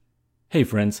Hey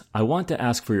friends, I want to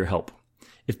ask for your help.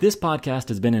 If this podcast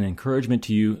has been an encouragement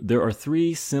to you, there are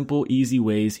 3 simple, easy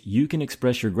ways you can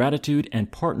express your gratitude and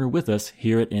partner with us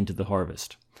here at Into the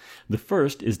Harvest. The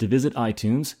first is to visit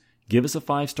iTunes, give us a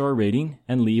 5-star rating,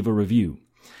 and leave a review.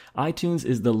 iTunes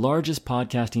is the largest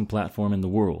podcasting platform in the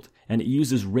world, and it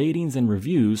uses ratings and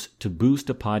reviews to boost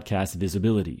a podcast's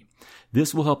visibility.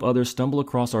 This will help others stumble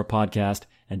across our podcast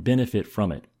and benefit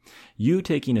from it. You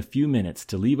taking a few minutes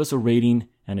to leave us a rating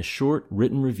and a short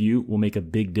written review will make a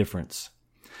big difference.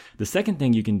 The second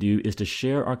thing you can do is to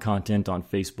share our content on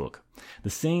Facebook. The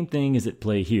same thing is at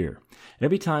play here.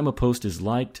 Every time a post is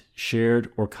liked,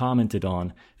 shared, or commented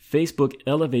on, Facebook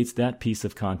elevates that piece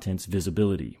of content's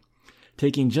visibility.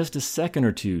 Taking just a second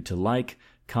or two to like,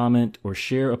 comment, or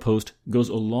share a post goes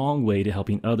a long way to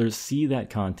helping others see that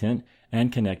content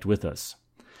and connect with us.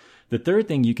 The third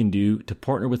thing you can do to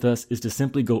partner with us is to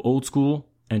simply go old school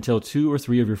and tell 2 or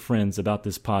 3 of your friends about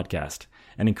this podcast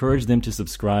and encourage them to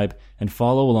subscribe and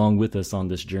follow along with us on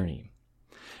this journey.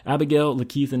 Abigail,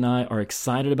 Lakeith, and I are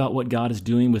excited about what God is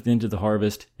doing with Into the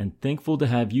Harvest and thankful to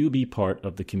have you be part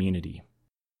of the community.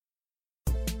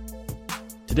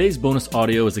 Today's bonus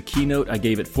audio is a keynote I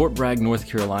gave at Fort Bragg, North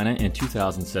Carolina in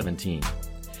 2017.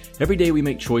 Every day we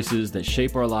make choices that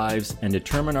shape our lives and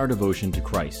determine our devotion to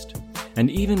Christ. And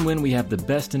even when we have the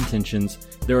best intentions,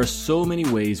 there are so many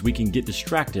ways we can get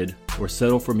distracted or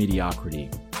settle for mediocrity.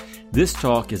 This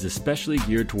talk is especially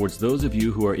geared towards those of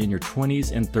you who are in your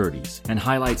 20s and 30s and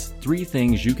highlights 3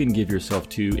 things you can give yourself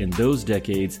to in those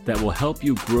decades that will help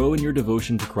you grow in your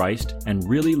devotion to Christ and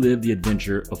really live the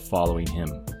adventure of following Him.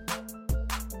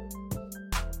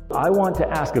 I want to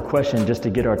ask a question just to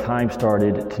get our time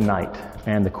started tonight.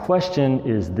 And the question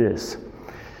is this: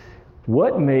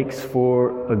 what makes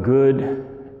for a good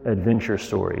adventure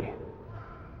story?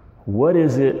 What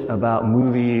is it about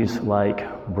movies like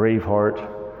Braveheart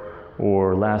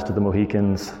or Last of the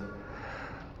Mohicans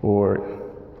or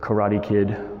Karate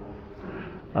Kid?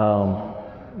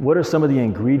 What are some of the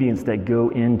ingredients that go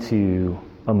into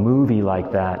a movie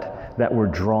like that we're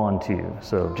drawn to?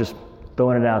 So just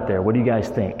throwing it out there. What do you guys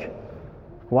think?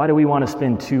 Why do we want to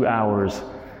spend 2 hours?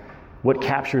 What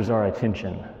captures our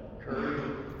attention?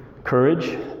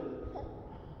 Courage?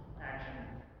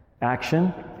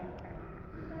 Action?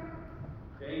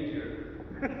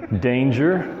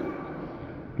 Danger?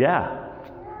 Yeah.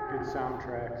 Good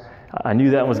soundtracks. I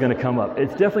knew that was going to come up.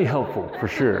 It's definitely helpful, for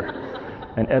sure.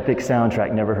 An epic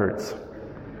soundtrack never hurts.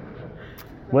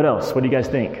 What else? What do you guys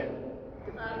think?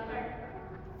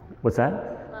 What's that?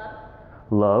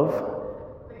 Love.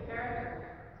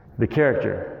 The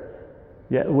character.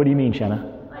 Yeah, what do you mean,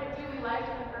 Shanna? Like, do we like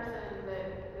the person that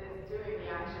is doing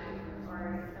the action,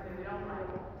 or something we don't like?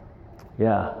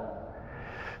 Yeah.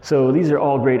 So these are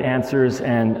all great answers,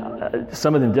 and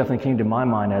some of them definitely came to my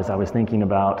mind as I was thinking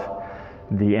about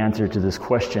the answer to this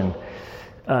question.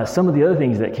 Some of the other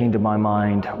things that came to my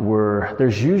mind were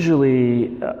there's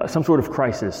usually some sort of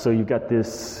crisis. So you've got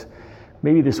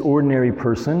maybe this ordinary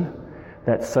person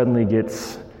that suddenly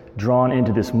gets drawn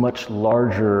into this much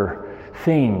larger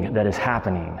thing that is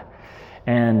happening.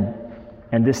 And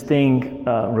this thing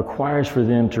requires for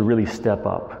them to really step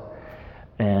up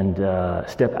and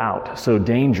step out. So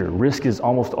danger, risk is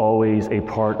almost always a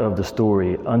part of the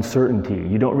story. Uncertainty,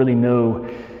 you don't really know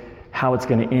how it's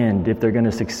going to end, if they're going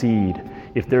to succeed,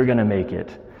 if they're going to make it.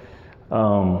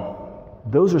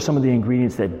 Those are some of the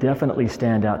ingredients that definitely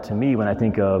stand out to me when I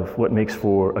think of what makes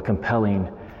for a compelling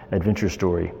adventure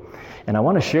story. And I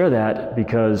want to share that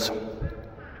because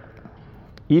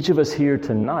each of us here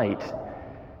tonight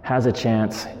has a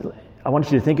chance. I want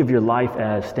you to think of your life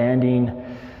as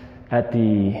standing at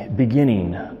the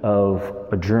beginning of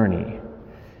a journey,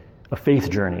 a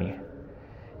faith journey.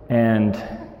 And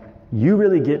you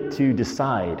really get to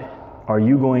decide, are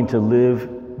you going to live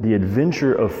the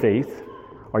adventure of faith?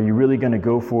 Are you really going to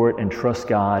go for it and trust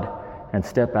God and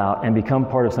step out and become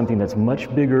part of something that's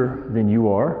much bigger than you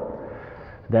are,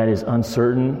 that is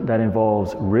uncertain, that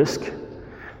involves risk?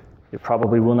 It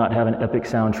probably will not have an epic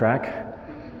soundtrack.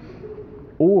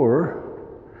 Or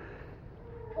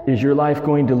is your life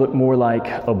going to look more like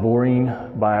a boring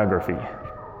biography?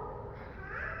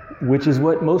 Which is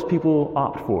what most people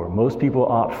opt for. Most people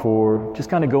opt for just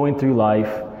kind of going through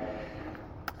life.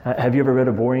 Have you ever read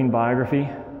a boring biography?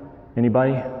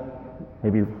 Anybody?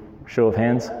 Maybe show of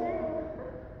hands?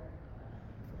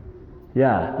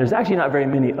 Yeah, there's actually not very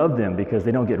many of them because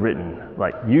they don't get written.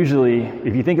 Like usually,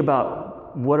 if you think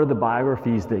about what are the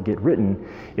biographies that get written,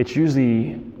 it's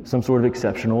usually some sort of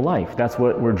exceptional life. That's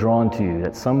what we're drawn to,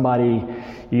 that somebody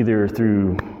either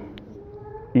through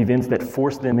events that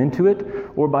forced them into it,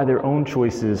 or by their own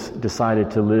choices decided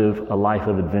to live a life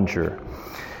of adventure.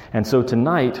 And so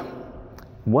tonight,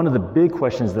 one of the big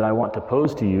questions that I want to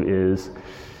pose to you is,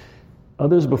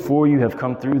 others before you have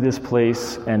come through this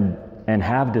place and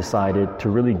have decided to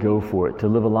really go for it, to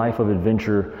live a life of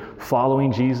adventure,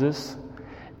 following Jesus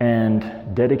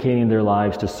and dedicating their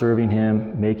lives to serving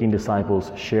Him, making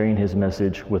disciples, sharing His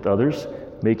message with others,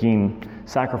 making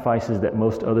sacrifices that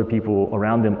most other people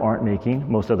around them aren't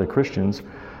making, most other Christians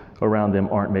around them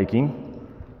aren't making?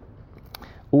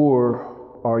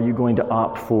 Or are you going to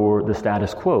opt for the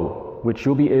status quo, which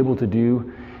you'll be able to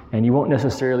do, and you won't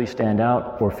necessarily stand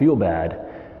out or feel bad,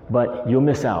 but you'll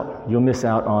miss out. You'll miss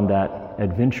out on that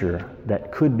adventure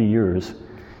that could be yours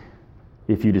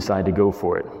if you decide to go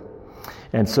for it.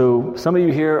 And so some of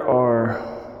you here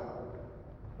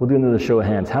we'll do another show of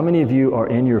hands. How many of you are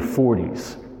in your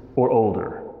 40s or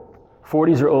older?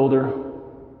 40s or older?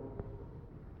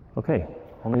 Okay,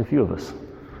 only a few of us.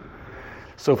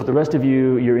 So for the rest of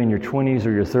you, you're in your 20s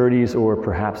or your 30s, or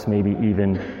perhaps maybe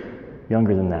even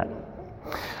younger than that.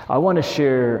 I want to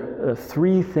share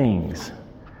 3 things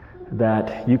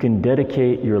that you can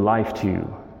dedicate your life to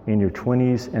in your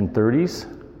 20s and 30s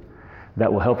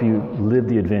that will help you live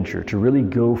the adventure, to really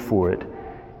go for it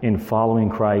in following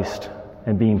Christ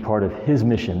and being part of His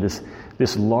mission,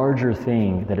 this larger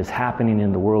thing that is happening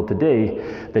in the world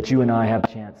today that you and I have a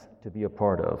chance to be a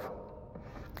part of.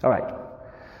 All right.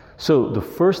 So the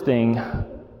first thing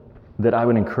that I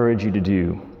would encourage you to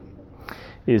do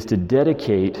is to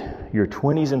dedicate your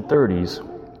 20s and 30s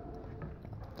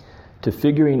to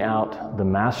figuring out the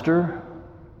Master,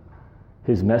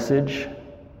 His message,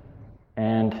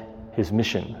 and His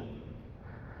mission.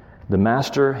 The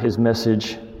Master, His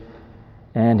message,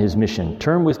 and His mission.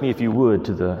 Turn with me, if you would,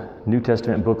 to the New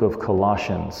Testament book of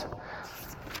Colossians.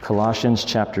 Colossians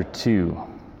chapter 2.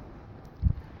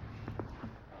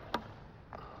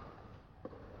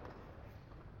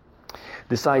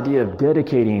 This idea of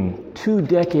dedicating 2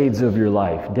 decades of your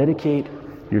life, dedicate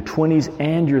your 20s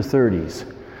and your 30s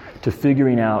to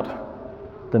figuring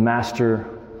out the Master,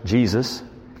 Jesus,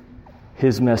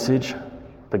 His message,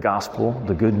 the gospel,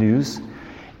 the good news,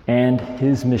 and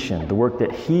His mission, the work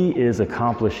that He is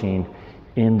accomplishing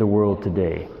in the world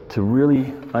today, to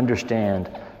really understand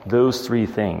those 3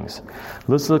 things.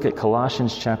 Let's look at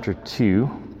Colossians chapter 2,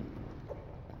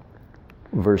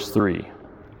 verse 3.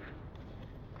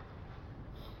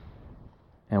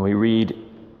 And we read,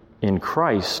 "In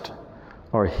Christ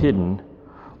are hidden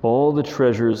all the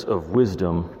treasures of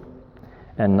wisdom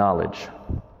and knowledge."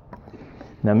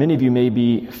 Now, many of you may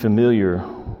be familiar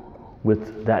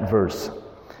with that verse.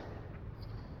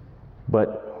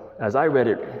 But as I read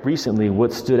it recently,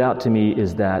 what stood out to me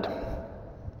is that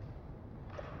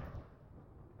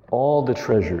all the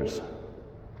treasures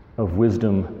of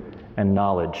wisdom and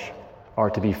knowledge are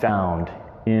to be found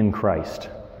in Christ.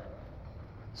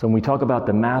 So when we talk about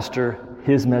the Master,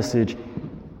 His message,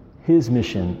 His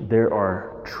mission, there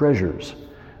are treasures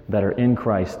that are in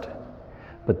Christ.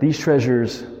 But these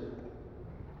treasures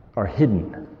are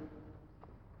hidden.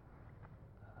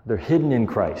 They're hidden in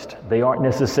Christ. They aren't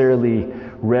necessarily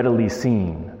readily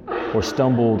seen or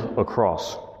stumbled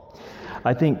across.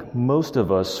 I think most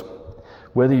of us,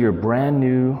 whether you're brand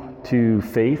new to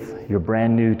faith, you're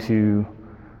brand new to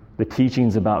the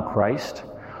teachings about Christ,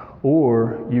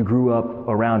 or you grew up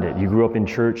around it. You grew up in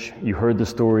church, you heard the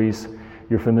stories,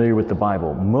 you're familiar with the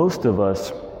Bible. Most of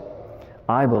us,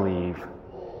 I believe,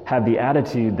 have the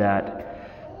attitude that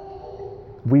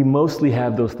we mostly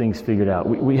have those things figured out.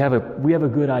 We have a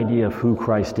good idea of who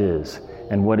Christ is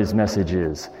and what His message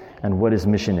is and what His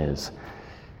mission is.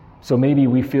 So maybe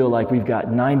we feel like we've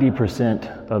got 90%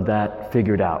 of that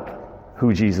figured out.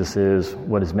 Who Jesus is,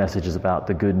 what His message is about,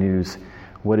 the good news,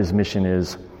 what His mission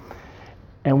is.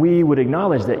 And we would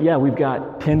acknowledge that, yeah, we've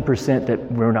got 10%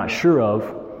 that we're not sure of,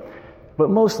 but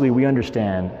mostly we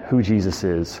understand who Jesus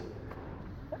is,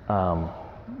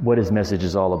 what His message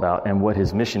is all about, and what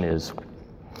His mission is.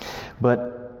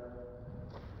 But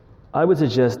I would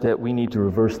suggest that we need to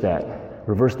reverse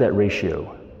that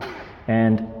ratio,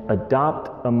 and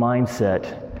adopt a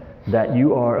mindset that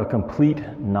you are a complete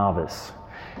novice.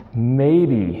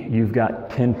 Maybe you've got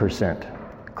 10%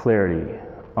 clarity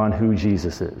on who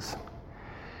Jesus is.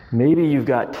 Maybe you've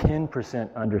got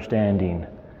 10% understanding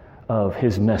of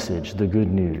His message, the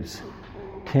good news.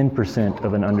 10%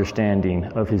 of an understanding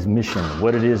of His mission,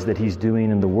 what it is that He's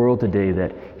doing in the world today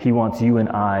that He wants you and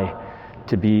I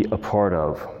to be a part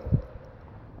of.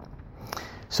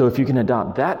 So if you can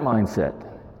adopt that mindset,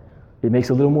 it makes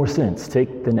a little more sense.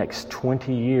 Take the next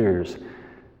 20 years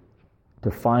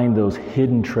to find those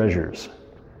hidden treasures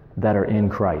that are in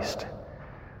Christ.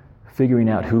 figuring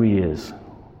out who He is,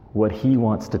 what He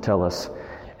wants to tell us,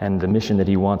 and the mission that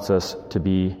He wants us to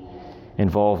be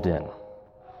involved in.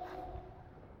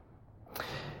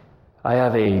 I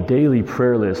have a daily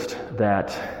prayer list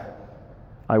that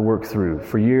I work through.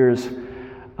 For years,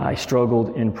 I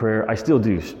struggled in prayer. I still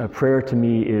do. Prayer to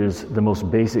me is the most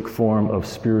basic form of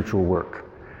spiritual work.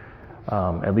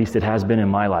 At least it has been in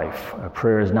my life.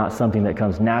 Prayer is not something that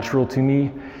comes natural to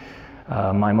me.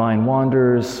 My mind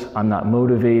wanders. I'm not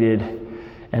motivated.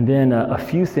 And then a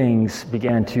few things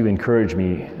began to encourage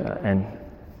me, and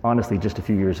honestly, just a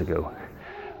few years ago.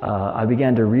 I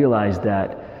began to realize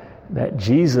that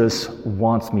Jesus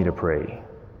wants me to pray.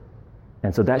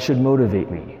 And so that should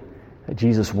motivate me. That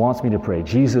Jesus wants me to pray.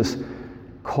 Jesus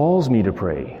calls me to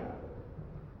pray.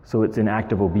 So it's an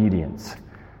act of obedience.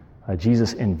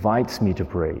 Jesus invites me to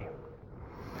pray.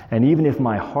 And even if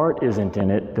my heart isn't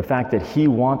in it, the fact that He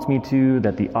wants me to,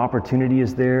 that the opportunity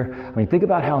is there, I mean, think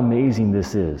about how amazing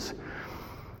this is.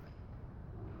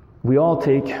 We all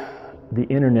take the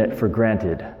internet for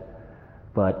granted,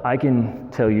 but I can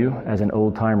tell you, as an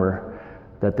old-timer,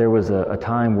 that there was a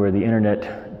time where the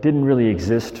internet didn't really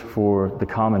exist for the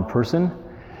common person.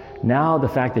 Now, the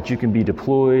fact that you can be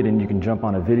deployed and you can jump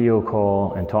on a video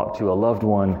call and talk to a loved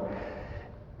one,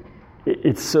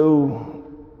 we're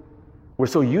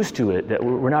so used to it that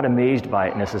we're not amazed by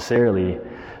it necessarily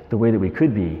the way that we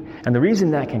could be. And the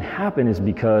reason that can happen is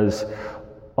because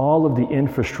all of the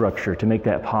infrastructure to make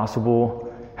that possible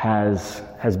has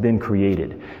been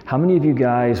created. How many of you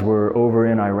guys were over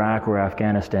in Iraq or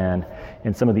Afghanistan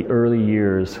in some of the early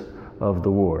years of the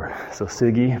war? So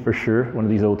Siggy, for sure, one of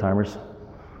these old timers.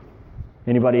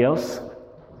 Anybody else?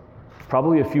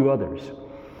 Probably a few others.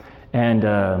 And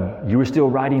you were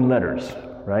still writing letters,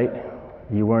 right?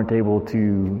 You weren't able to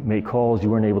make calls. You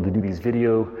weren't able to do these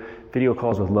video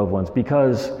calls with loved ones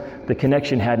because the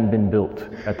connection hadn't been built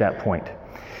at that point.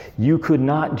 You could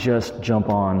not just jump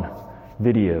on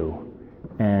video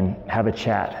and have a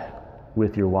chat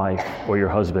with your wife or your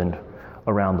husband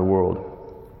around the world.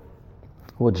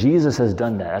 Well, Jesus has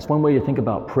done that. That's one way to think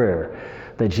about prayer,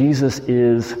 that Jesus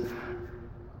is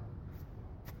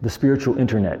the spiritual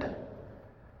internet.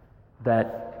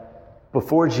 That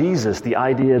before Jesus, the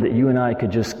idea that you and I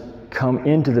could just come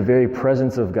into the very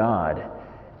presence of God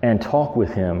and talk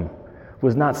with Him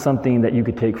was not something that you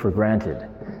could take for granted.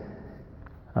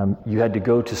 You had to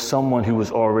go to someone who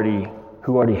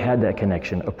already had that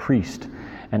connection, a priest,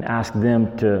 and ask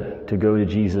them to go to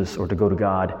Jesus or to go to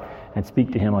God and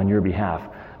speak to Him on your behalf.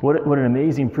 What an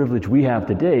amazing privilege we have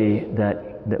today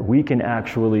that we can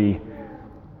actually,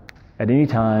 at any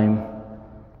time,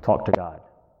 talk to God.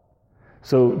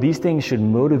 So these things should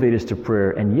motivate us to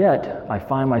prayer, and yet I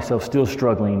find myself still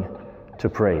struggling to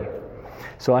pray.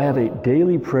 So I have a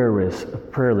daily prayer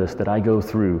list that I go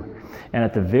through, and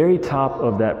at the very top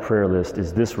of that prayer list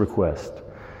is this request: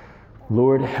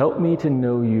 Lord, help me to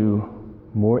know You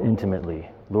more intimately.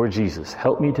 Lord Jesus,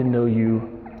 help me to know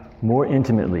You more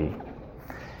intimately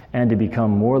and to become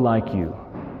more like You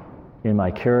in my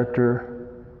character,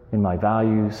 in my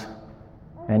values,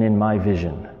 and in my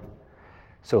vision.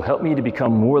 So help me to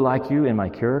become more like You in my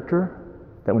character,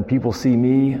 that when people see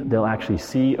me, they'll actually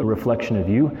see a reflection of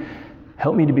You.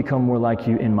 Help me to become more like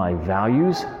You in my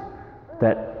values,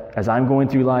 that as I'm going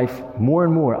through life, more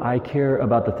and more I care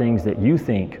about the things that You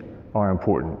think are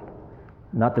important,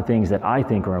 not the things that I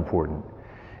think are important.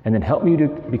 And then help me to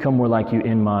become more like You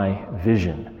in my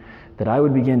vision, that I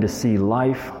would begin to see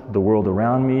life, the world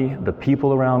around me, the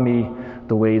people around me,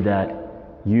 the way that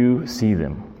You see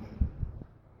them.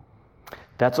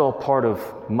 That's all part of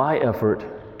my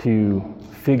effort to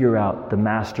figure out the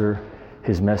Master,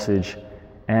 His message,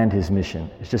 and His mission.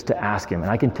 It's just to ask Him.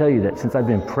 And I can tell you that since I've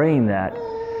been praying that,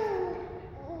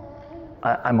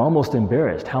 I'm almost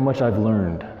embarrassed how much I've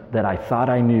learned that I thought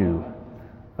I knew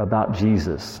about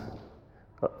Jesus,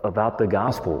 about the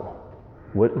gospel.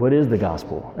 What is the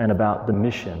gospel? And about the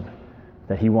mission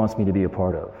that He wants me to be a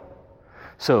part of.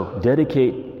 So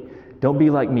don't be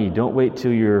like me. Don't wait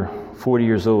till you're 40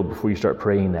 years old before you start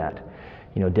praying that.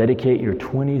 Dedicate your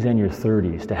 20s and your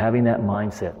 30s to having that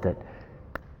mindset that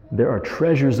there are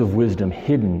treasures of wisdom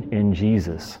hidden in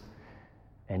Jesus.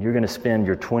 And you're going to spend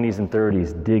your 20s and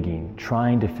 30s digging,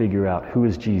 trying to figure out who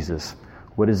is Jesus,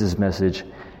 what is His message,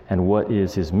 and what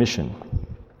is His mission.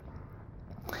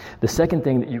 The second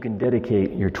thing that you can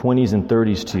dedicate your 20s and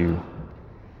 30s to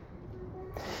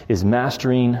is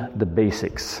mastering the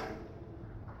basics.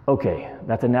 Okay,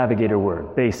 that's a Navigator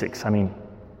word, basics. I mean,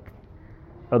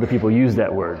 other people use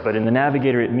that word, but in the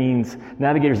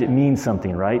Navigators it means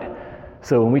something, right?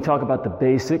 So when we talk about the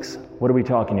basics, what are we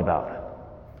talking about?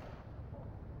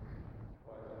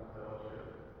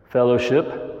 Fellowship.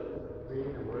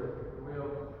 Reading the word.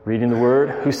 Reading the word.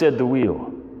 Who said the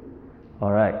wheel?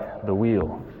 All right, the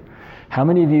wheel. How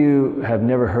many of you have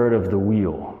never heard of the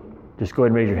wheel? Just go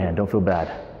ahead and raise your hand. Don't feel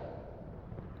bad.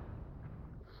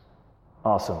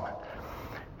 Awesome.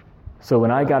 So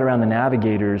when I got around the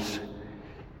Navigators,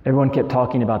 everyone kept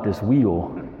talking about this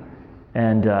wheel,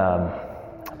 and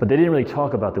but they didn't really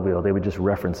talk about the wheel. They would just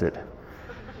reference it.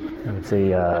 They would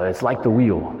say, it's like the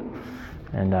wheel.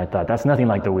 And I thought, that's nothing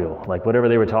like the wheel. Like whatever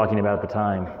they were talking about at the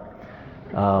time.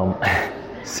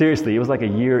 Seriously, it was like a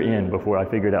year in before I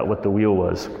figured out what the wheel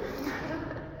was.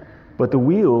 But the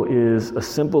wheel is a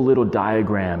simple little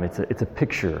diagram. It's a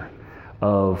picture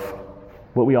of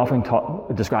what we often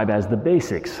describe as the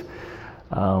basics.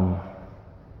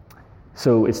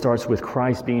 So it starts with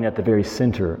Christ being at the very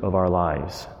center of our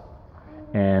lives.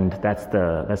 And that's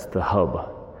the hub.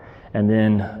 And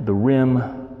then the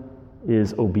rim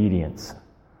is obedience.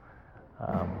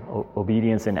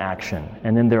 Obedience and action.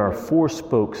 And then there are 4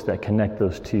 spokes that connect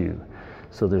those two.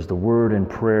 So there's the word and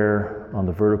prayer on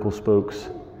the vertical spokes,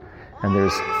 and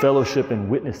there's fellowship and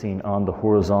witnessing on the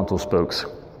horizontal spokes.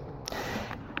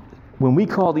 When we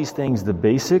call these things the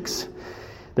basics,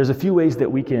 there's a few ways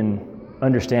that we can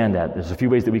understand that. There's a few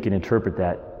ways that we can interpret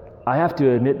that. I have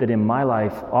to admit that in my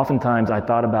life, oftentimes I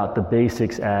thought about the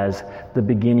basics as the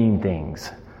beginning things,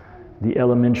 the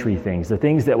elementary things, the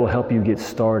things that will help you get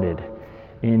started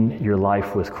in your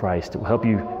life with Christ. It will help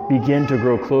you begin to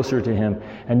grow closer to Him.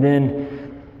 And then,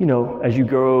 as you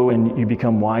grow and you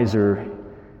become wiser,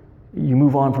 you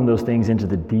move on from those things into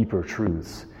the deeper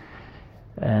truths.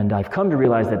 And I've come to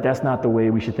realize that that's not the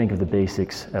way we should think of the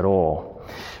basics at all.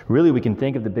 Really, we can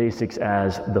think of the basics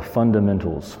as the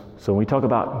fundamentals. So when we talk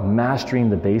about mastering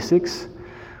the basics,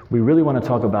 we really want to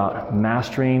talk about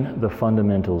mastering the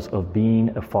fundamentals of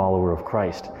being a follower of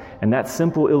Christ. And that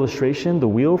simple illustration, the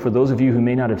wheel, for those of you who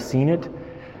may not have seen it,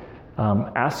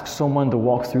 ask someone to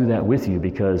walk through that with you,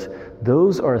 because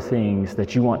those are things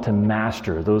that you want to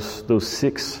master. Those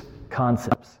 6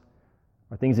 concepts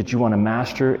are things that you want to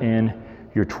master in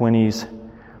your 20s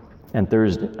and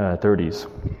 30s.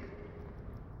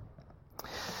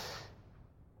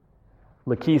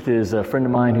 Lakeith is a friend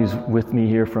of mine who's with me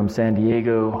here from San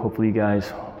Diego. Hopefully you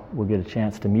guys will get a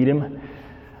chance to meet him.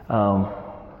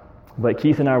 But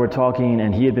Keith and I were talking,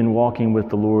 and he had been walking with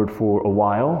the Lord for a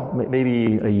while,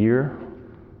 maybe a year,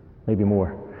 maybe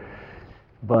more.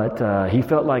 But he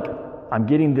felt like I'm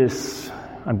getting these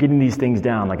things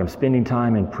down, like I'm spending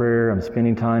time in prayer, I'm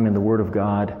spending time in the Word of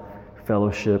God,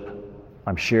 fellowship,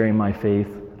 I'm sharing my faith,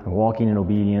 I'm walking in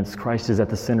obedience. Christ is at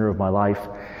the center of my life.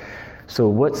 So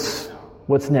what's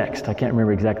next? I can't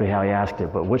remember exactly how he asked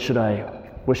it, but what should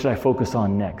I focus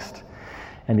on next?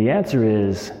 And the answer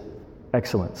is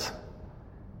excellence.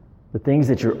 The things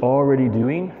that you're already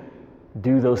doing,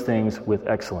 do those things with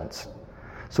excellence.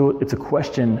 So it's a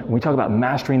question, when we talk about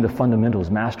mastering the fundamentals,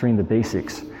 mastering the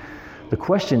basics, the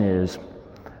question is,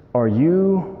 are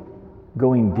you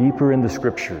going deeper in the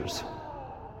Scriptures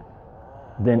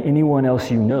than anyone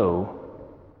else you know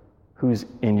who's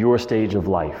in your stage of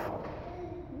life?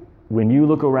 When you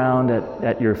look around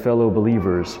at your fellow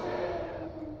believers,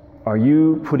 are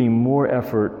you putting more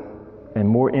effort and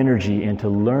more energy into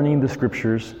learning the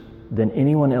Scriptures than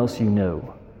anyone else you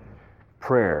know?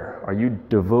 Prayer. Are you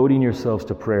devoting yourselves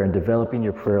to prayer and developing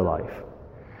your prayer life?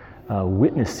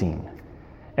 Witnessing.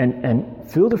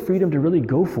 And feel the freedom to really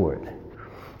go for it.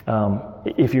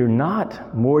 If you're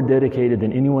not more dedicated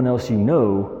than anyone else you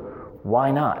know,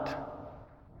 why not?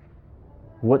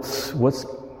 What's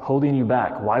holding you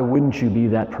back? Why wouldn't you be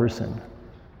that person?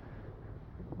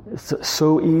 It's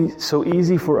so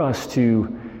easy for us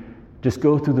to just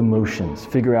go through the motions,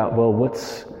 figure out, well,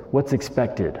 what's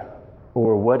expected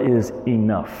or what is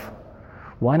enough.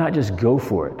 Why not just go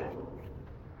for it?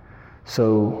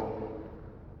 So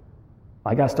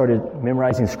I got started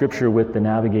memorizing Scripture with the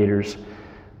Navigators.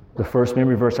 The first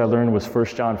memory verse I learned was 1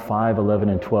 John 5, 11,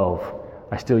 and 12.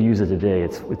 I still use it today.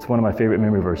 It's one of my favorite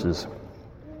memory verses.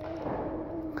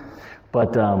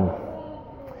 But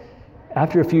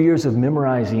after a few years of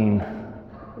memorizing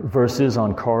verses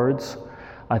on cards,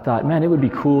 I thought, man, it would be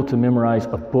cool to memorize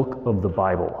a book of the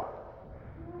Bible.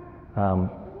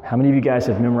 How many of you guys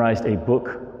have memorized a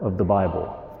book of the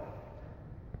Bible?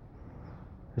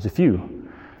 There's a few.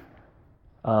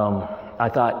 I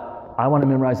thought, I want to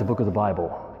memorize a book of the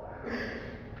Bible.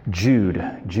 Jude.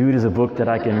 Jude is a book that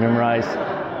I can memorize.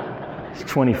 It's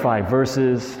 25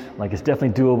 verses. Like, it's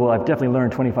definitely doable. I've definitely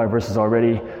learned 25 verses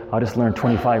already. I'll just learn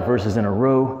 25 verses in a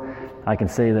row. I can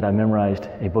say that I memorized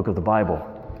a book of the Bible.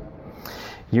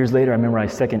 Years later, I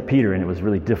memorized 2 Peter, and it was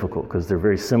really difficult because they're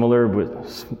very similar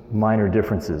with minor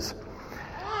differences.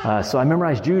 So I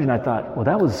memorized Jude, and I thought, well,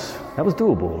 that was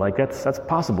doable. Like that's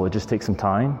possible. It just takes some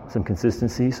time, some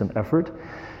consistency, some effort.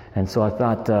 And so I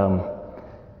thought,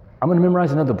 I'm going to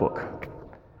memorize another book,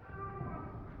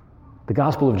 the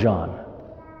Gospel of John.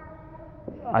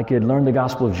 I could learn the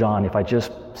Gospel of John if I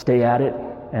just stay at it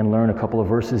and learn a couple of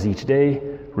verses each day,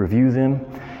 review them.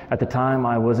 At the time,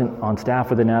 I wasn't on staff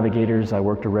with the Navigators. I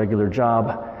worked a regular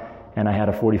job, and I had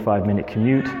a 45-minute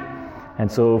commute. And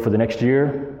so for the next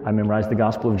year, I memorized the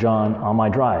Gospel of John on my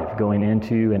drive, going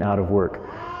into and out of work.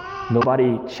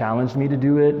 Nobody challenged me to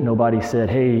do it. Nobody said,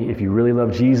 hey, if you really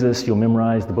love Jesus, you'll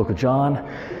memorize the book of John.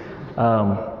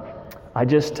 I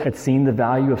just had seen the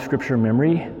value of scripture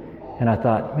memory, and I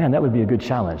thought, man, that would be a good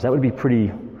challenge. That would be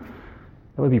pretty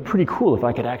cool if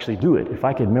I could actually do it, if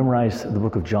I could memorize the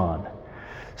book of John.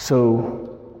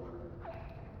 So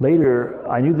later,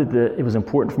 I knew that it was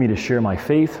important for me to share my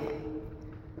faith.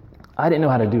 I didn't know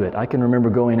how to do it. I can remember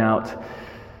going out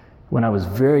when I was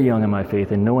very young in my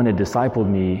faith and no one had discipled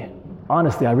me.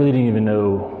 Honestly, I really didn't even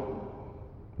know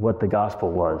what the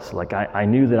gospel was. Like I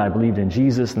knew that I believed in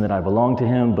Jesus and that I belonged to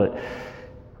him, but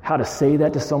how to say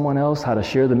that to someone else, how to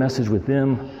share the message with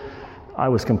them, I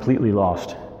was completely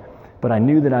lost. But I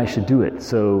knew that I should do it.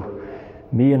 So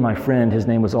me and my friend, his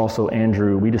name was also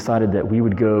Andrew, we decided that we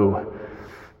would go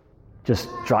just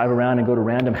drive around and go to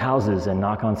random houses and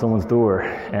knock on someone's door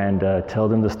and tell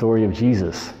them the story of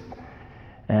Jesus.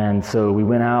 And so we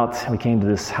went out, we came to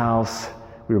this house,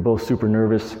 we were both super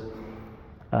nervous.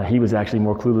 He was actually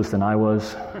more clueless than I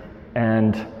was.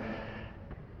 And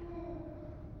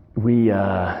we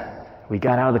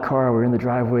got out of the car, we were in the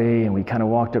driveway, and we kind of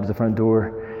walked up to the front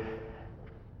door.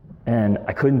 And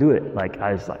I couldn't do it.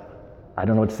 I was like, I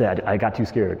don't know what to say. I got too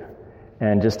scared.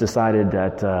 And just decided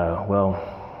that,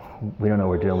 we don't know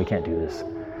what we're doing, we can't do this.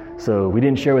 So we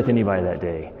didn't share with anybody that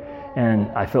day. And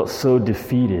I felt so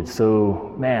defeated.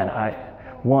 So, man,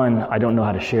 I don't know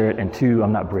how to share it, and two,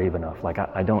 I'm not brave enough.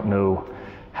 I don't know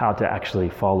how to actually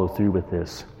follow through with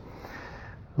this.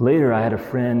 Later, I had a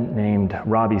friend named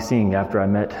Robbie Singh after I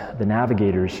met the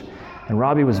Navigators, and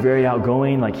Robbie was very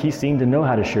outgoing. He seemed to know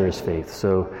how to share his faith.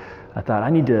 So I thought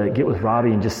I need to get with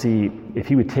Robbie and just see if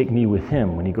he would take me with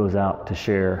him when he goes out to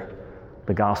share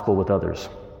the gospel with others.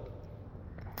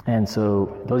 And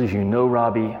so those of you who know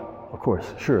Robbie, of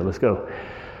course, sure, let's go.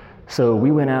 So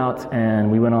we went out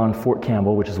and we went on Fort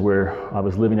Campbell, which is where I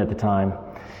was living at the time,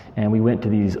 and we went to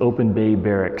these open bay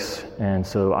barracks. And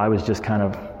so I was just kind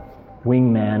of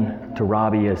wingman to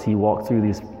Robbie as he walked through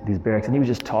these barracks, and he was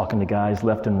just talking to guys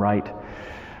left and right,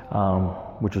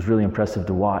 which was really impressive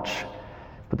to watch.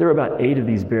 But there were about 8 of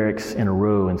these barracks in a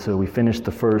row, and so we finished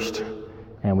the first,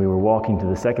 and we were walking to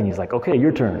the second. He's like, okay,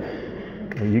 your turn.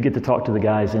 You get to talk to the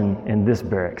guys in this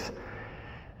barracks.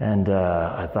 And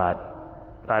I thought,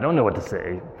 I don't know what to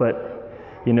say. But,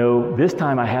 this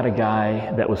time I had a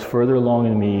guy that was further along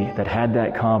than me, that had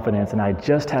that confidence, and I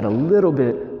just had a little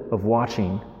bit of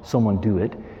watching someone do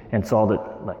it and saw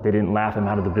that they didn't laugh him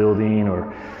out of the building,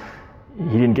 or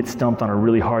he didn't get stumped on a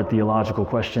really hard theological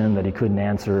question that he couldn't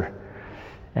answer.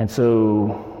 And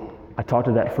so I talked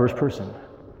to that first person,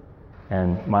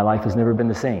 and my life has never been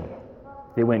the same.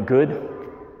 It went good.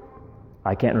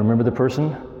 I can't remember the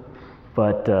person,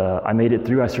 but I made it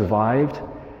through. I survived.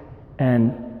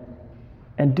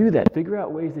 And do that. Figure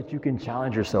out ways that you can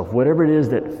challenge yourself. Whatever it is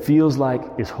that feels like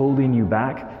is holding you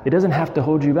back, it doesn't have to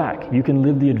hold you back. You can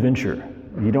live the adventure.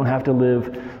 You don't have to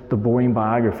live the boring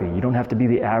biography. You don't have to be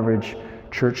the average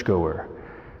churchgoer.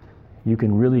 You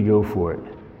can really go for it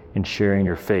in sharing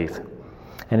your faith.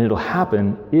 And it'll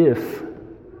happen if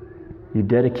you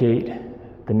dedicate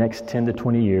the next 10 to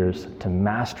 20 years to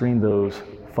mastering those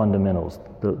fundamentals,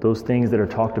 those things that are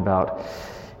talked about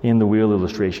in the wheel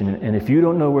illustration. And if you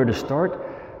don't know where to start,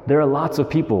 there are lots of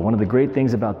people. One of the great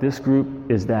things about this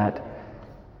group is that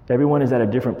everyone is at a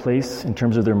different place in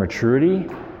terms of their maturity,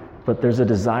 but there's a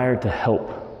desire to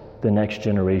help the next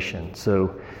generation.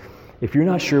 So if you're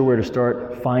not sure where to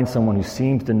start, find someone who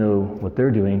seems to know what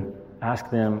they're doing. Ask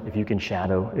them if you can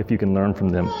shadow, if you can learn from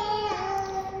them.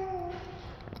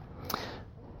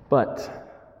 But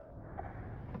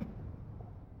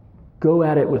go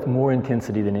at it with more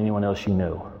intensity than anyone else you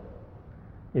know.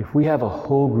 If we have a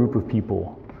whole group of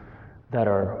people that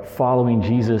are following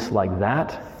Jesus like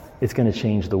that, it's going to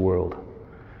change the world.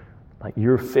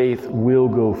 Your faith will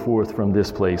go forth from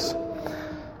this place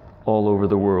all over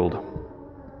the world.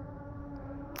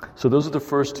 So those are the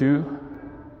first two.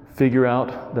 Figure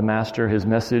out the master, his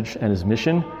message, and his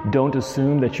mission. Don't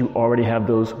assume that you already have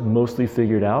those mostly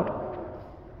figured out.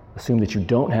 Assume that you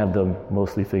don't have them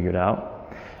mostly figured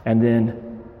out. And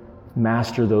then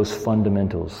master those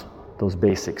fundamentals, those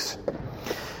basics.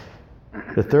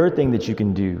 The third thing that you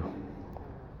can do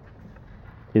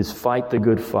is fight the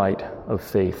good fight of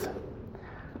faith.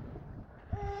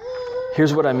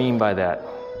 Here's what I mean by that.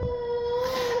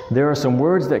 There are some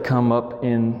words that come up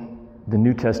in the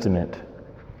New Testament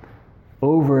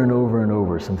over and over and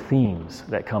over, some themes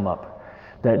that come up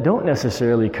that don't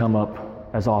necessarily come up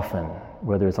as often,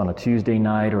 whether it's on a Tuesday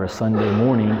night or a Sunday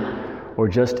morning or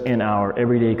just in our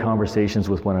everyday conversations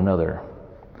with one another.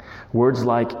 Words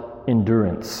like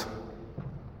endurance,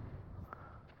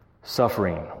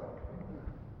 suffering,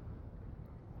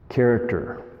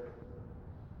 character,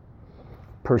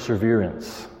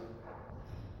 perseverance,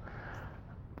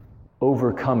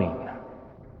 overcoming.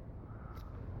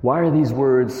 Why are these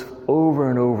words over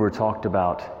and over talked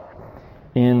about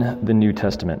in the New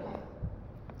Testament?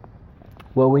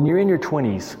 Well, when you're in your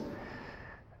 20s,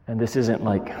 and this isn't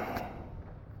like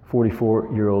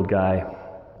 44-year-old guy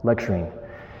lecturing,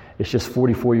 it's just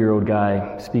 44-year-old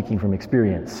guy speaking from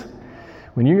experience.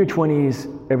 When you're in your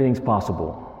 20s, everything's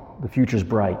possible. The future's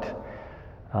bright,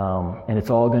 and it's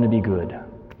all going to be good.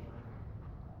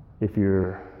 If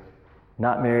you're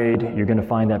not married, you're going to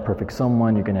find that perfect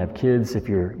someone, you're going to have kids. If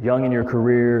you're young in your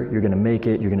career, you're going to make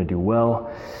it, you're going to do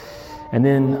well. And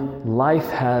then life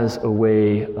has a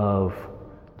way of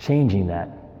changing that.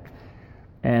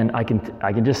 And I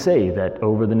can just say that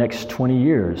over the next 20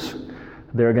 years,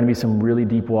 there are going to be some really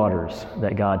deep waters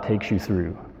that God takes you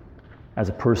through as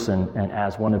a person and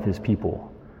as one of his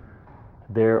people.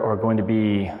 There are going to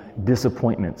be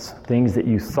disappointments, things that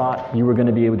you thought you were going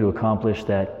to be able to accomplish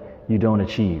that you don't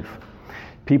achieve.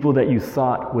 People that you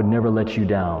thought would never let you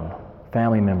down,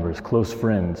 family members, close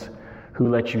friends who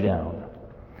let you down.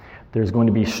 There's going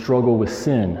to be struggle with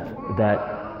sin that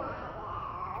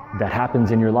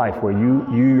happens in your life where you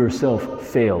yourself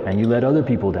fail and you let other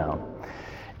people down.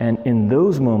 And in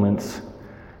those moments,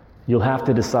 you'll have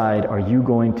to decide, are you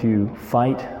going to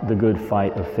fight the good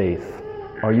fight of faith?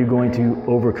 Are you going to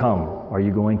overcome? Are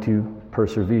you going to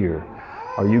persevere?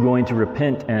 Are you going to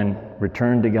repent and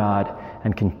return to God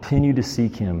and continue to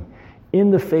seek him in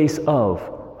the face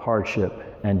of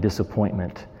hardship and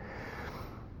disappointment?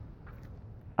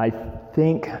 I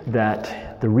think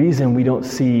that the reason we don't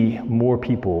see more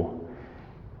people,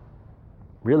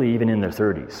 really even in their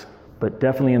 30s, but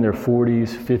definitely in their 40s,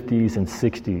 50s, and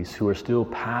 60s, who are still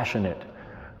passionate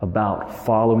about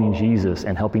following Jesus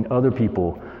and helping other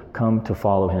people come to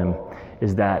follow him,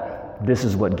 is that this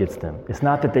is what gets them. It's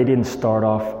not that they didn't start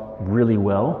off really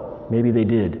well, maybe they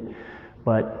did,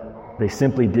 but they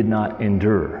simply did not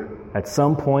endure. At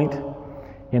some point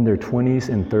in their 20s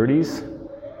and 30s,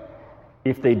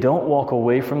 if they don't walk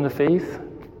away from the faith,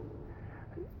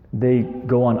 they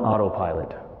go on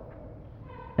autopilot.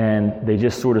 And they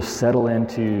just sort of settle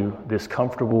into this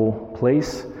comfortable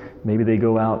place. Maybe they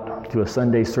go out to a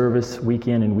Sunday service week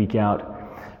in and week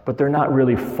out, but they're not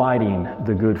really fighting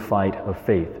the good fight of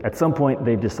faith. At some point,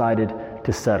 they've decided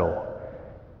to settle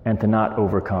and to not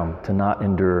overcome, to not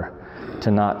endure,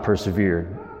 to not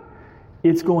persevere.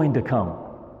 It's going to come.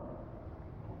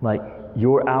 Like,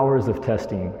 your hours of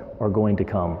testing are going to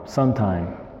come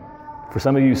sometime. For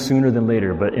some of you, sooner than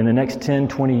later, but in the next 10,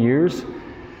 20 years,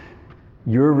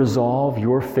 your resolve,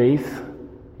 your faith,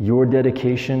 your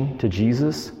dedication to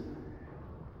Jesus,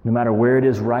 no matter where it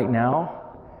is right now,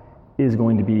 is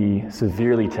going to be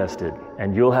severely tested.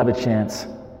 And you'll have a chance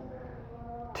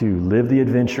to live the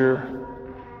adventure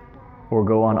or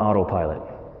go on autopilot.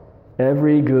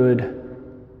 Every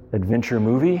good adventure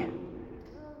movie,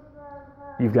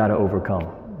 you've got to overcome.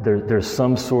 There's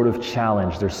some sort of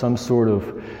challenge, there's some sort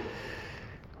of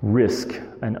risk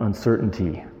and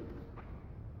uncertainty.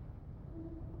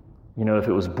 You know, if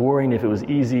it was boring, if it was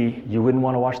easy, you wouldn't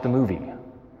want to watch the movie.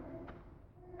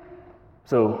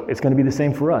 So it's going to be the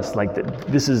same for us. Like,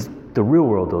 this is the real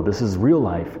world, though. This is real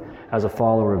life as a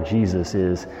follower of Jesus,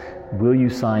 is will you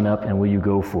sign up and will you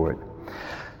go for it?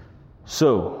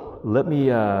 So let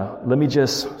me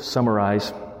just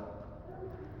summarize.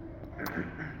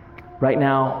 Right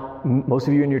now, most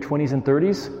of you are in your 20s and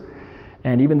 30s,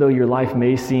 and even though your life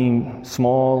may seem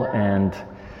small and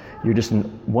you're just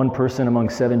one person among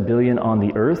 7 billion on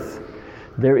the earth,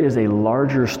 there is a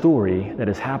larger story that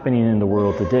is happening in the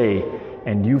world today,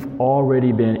 and you've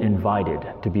already been invited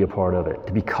to be a part of it,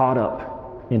 to be caught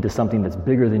up into something that's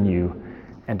bigger than you,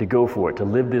 and to go for it, to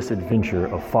live this adventure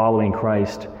of following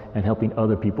Christ and helping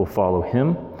other people follow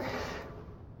him.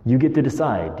 You get to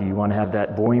decide, do you want to have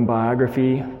that boring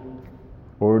biography,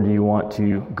 or do you want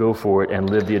to go for it and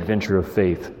live the adventure of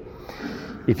faith?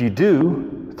 If you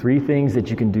do, 3 things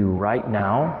that you can do right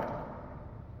now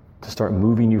to start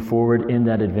moving you forward in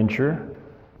that adventure.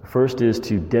 First is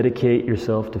to dedicate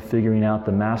yourself to figuring out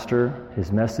the Master,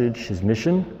 His message, His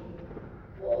mission.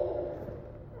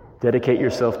 Dedicate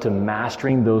yourself to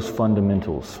mastering those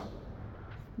fundamentals.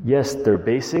 Yes, they're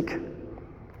basic,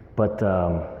 but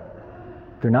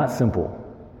they're not simple.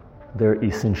 They're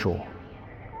essential.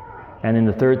 And then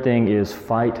the third thing is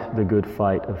fight the good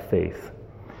fight of faith.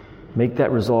 Make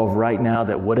that resolve right now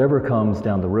that whatever comes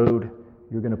down the road,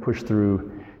 you're going to push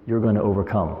through, you're going to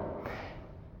overcome.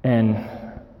 And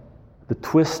the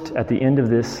twist at the end of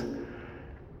this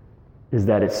is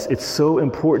that it's so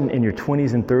important in your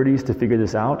 20s and 30s to figure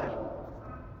this out,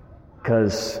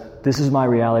 because this is my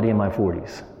reality in my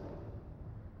 40s.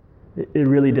 It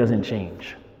really doesn't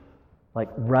change. Like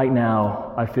right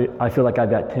now, I feel like I've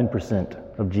got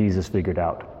 10% of Jesus figured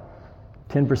out.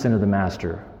 10% of the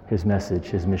Master, His message,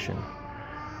 His mission.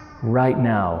 Right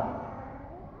now,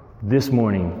 this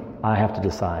morning, I have to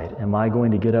decide, am I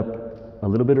going to get up a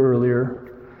little bit earlier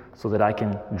so that I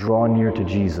can draw near to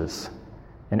Jesus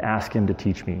and ask Him to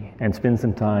teach me and spend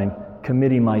some time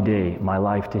committing my day, my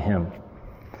life to Him?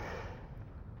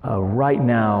 Right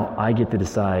now, I get to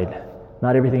decide.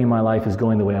 Not everything in my life is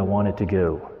going the way I want it to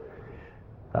go.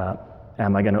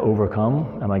 Am I going to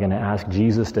overcome? Am I going to ask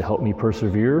Jesus to help me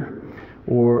persevere?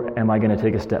 Or am I going to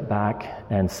take a step back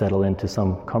and settle into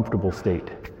some comfortable state?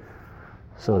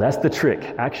 So that's the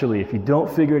trick. Actually, if you don't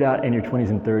figure it out in your 20s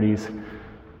and 30s,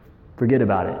 forget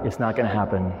about it. It's not going to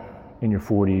happen in your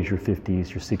 40s, your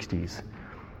 50s, your 60s.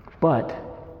 But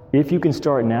if you can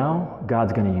start now,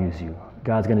 God's going to use you.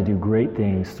 God's going to do great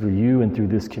things through you and through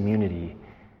this community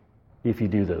if you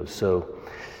do those. So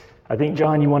I think,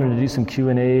 John, you wanted to do some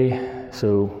Q&A,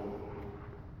 so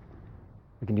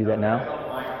we can do that now. You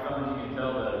can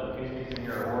tell the case in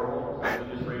here are horrible,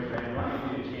 so just raise your hand. Why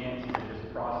don't you get a chance to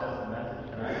just process the message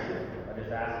tonight by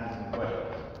just asking some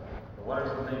questions. So what are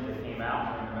some things that came out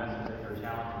during the message that you're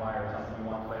challenged by or something you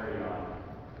want clarity on?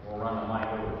 We'll run the mic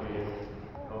over to you.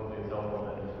 Hopefully it's helpful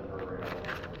that this is appropriate.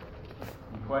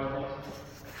 Any questions?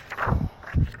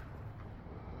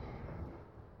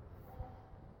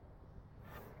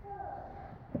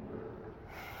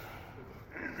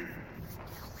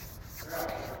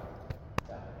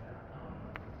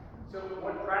 So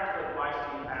what practical advice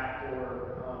do you have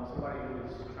for somebody who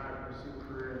is trying to pursue a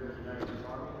career in the United States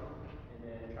Army and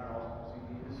then trying to also pursue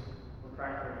Jesus? What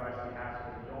practical advice do you have so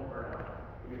that you don't burn out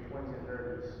in your 20s and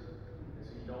 30s and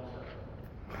so you don't suffer?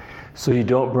 So you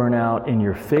don't burn out in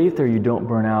your faith, or you don't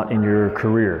burn out in your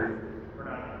career? Burn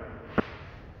out in your faith.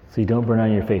 So you don't burn out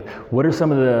in your faith. What are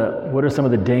some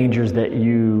of the dangers that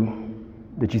you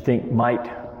think might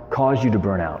cause you to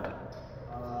burn out?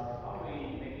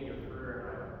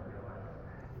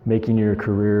 Making your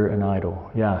career an idol.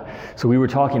 Yeah. So we were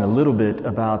talking a little bit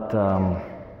about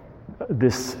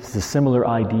this similar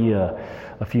idea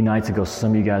a few nights ago.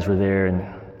 Some of you guys were there, and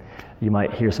you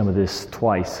might hear some of this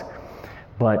twice.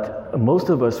 But most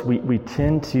of us, we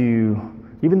tend to,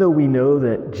 even though we know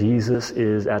that Jesus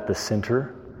is at the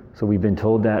center, so we've been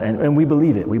told that, and we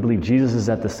believe it. We believe Jesus is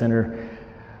at the center.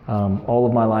 All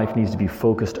of my life needs to be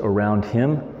focused around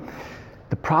Him.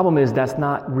 The problem is that's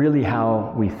not really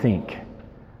how we think.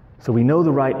 So we know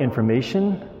the right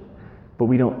information, but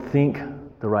we don't think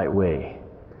the right way.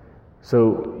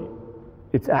 So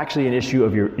it's actually an issue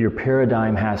of your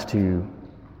paradigm has to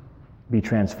be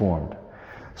transformed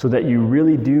so that you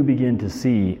really do begin to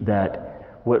see that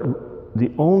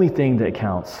the only thing that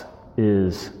counts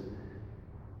is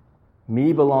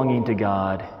me belonging to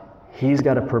God. He's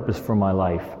got a purpose for my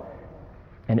life,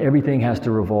 and everything has to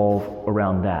revolve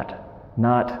around that.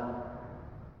 Not,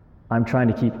 I'm trying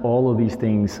to keep all of these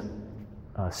things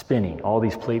spinning, all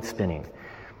these plates spinning.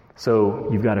 So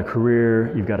you've got a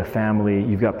career, you've got a family,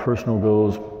 you've got personal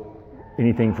goals,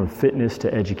 anything from fitness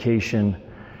to education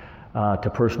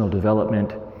to personal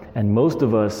development. And most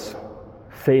of us,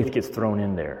 faith gets thrown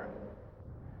in there.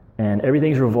 And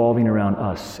everything's revolving around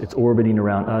us. It's orbiting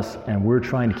around us, and we're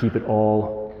trying to keep it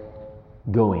all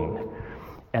going.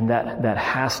 And that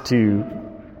has to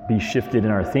be shifted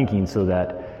in our thinking so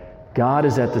that God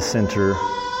is at the center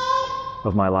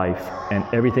of my life, and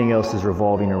everything else is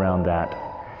revolving around that.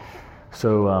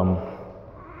 So,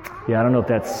 I don't know if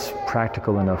that's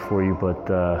practical enough for you, but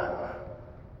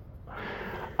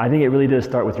I think it really does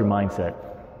start with your mindset,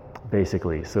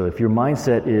 basically. So if your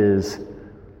mindset is,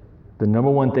 the number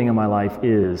one thing in my life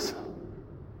is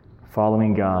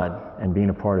following God and being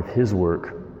a part of His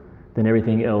work, then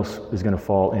everything else is going to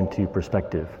fall into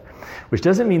perspective. Which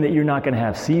doesn't mean that you're not going to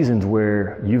have seasons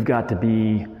where you've got to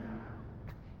be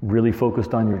really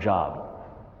focused on your job.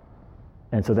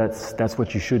 And so that's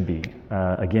what you should be.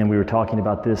 Again, we were talking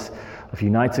about this a few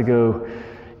nights ago.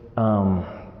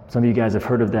 Some of you guys have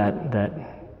heard of that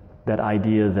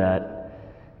idea that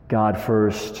God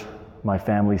first, my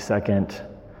family second,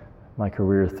 my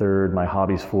career third, my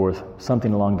hobbies fourth,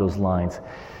 something along those lines.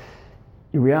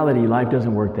 In reality, life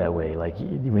doesn't work that way. Like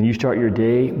when you start your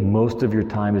day, most of your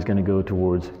time is going to go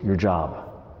towards your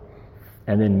job.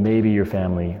 And then maybe your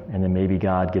family, and then maybe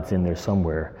God gets in there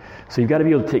somewhere. So you've got to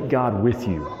be able to take God with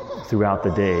you throughout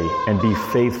the day and be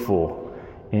faithful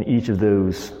in each of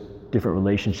those different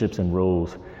relationships and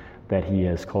roles that He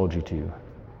has called you to.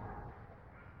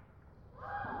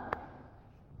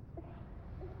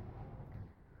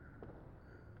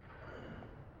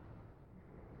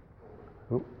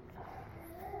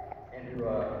 Andrew,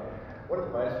 what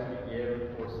advice would you give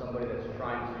for somebody that's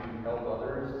trying to help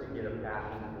others to get a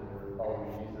passion for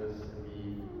following Jesus, to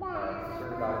be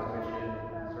concerned about His mission,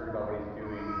 concerned about what He's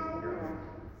doing?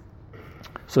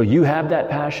 So you have that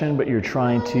passion, but you're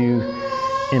trying to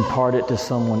impart it to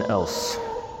someone else.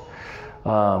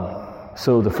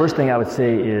 So the first thing I would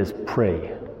say is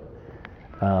pray.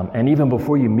 And even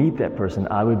before you meet that person,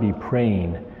 I would be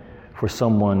praying for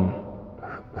someone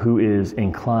who is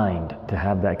inclined to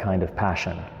have that kind of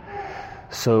passion.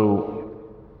 So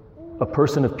a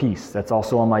person of peace, that's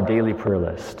also on my daily prayer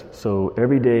list. So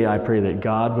every day I pray that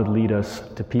God would lead us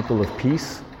to people of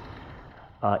peace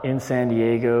in San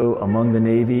Diego, among the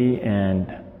Navy,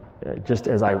 and just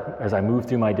as I move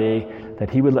through my day, that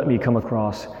He would let me come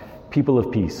across people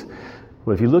of peace.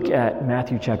 Well, if you look at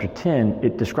Matthew chapter 10,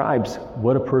 it describes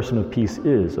what a person of peace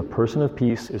is. A person of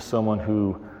peace is someone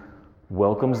who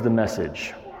welcomes the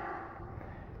message.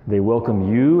 They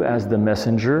welcome you as the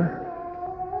messenger,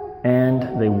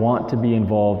 and they want to be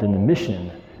involved in the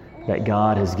mission that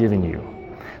God has given you.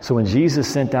 So when Jesus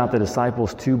sent out the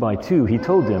disciples 2 by 2, He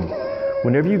told them,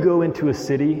 whenever you go into a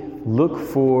city, look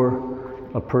for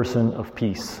a person of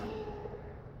peace.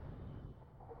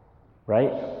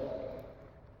 Right?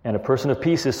 And a person of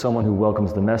peace is someone who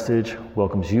welcomes the message,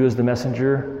 welcomes you as the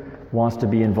messenger, wants to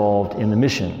be involved in the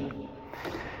mission.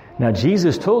 Now,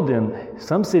 Jesus told them,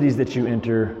 some cities that you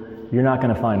enter, you're not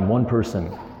going to find one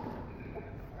person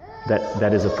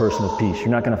that is a person of peace. You're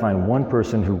not going to find one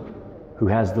person who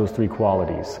has those 3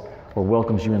 qualities or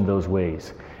welcomes you in those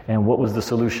ways. And what was the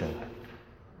solution?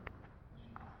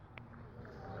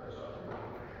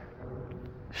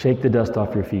 Shake the dust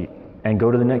off your feet and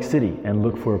go to the next city and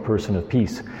look for a person of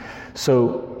peace.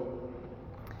 So,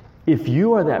 if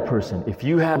you are that person, if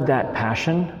you have that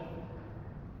passion,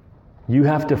 you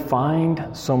have to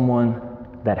find someone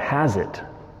that has it,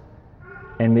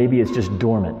 and maybe it's just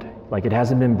dormant, like it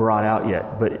hasn't been brought out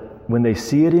yet, but when they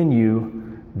see it in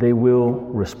you, they will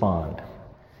respond.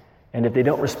 And if they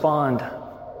don't respond,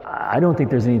 I don't think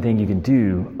there's anything you can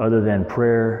do other than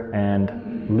prayer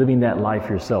and living that life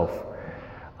yourself.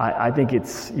 I think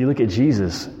you look at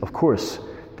Jesus, of course,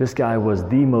 this guy was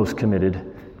the most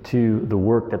committed to the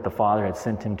work that the Father had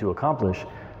sent him to accomplish.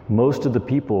 Most of the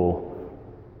people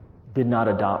did not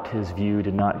adopt his view,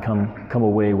 did not come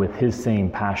away with his same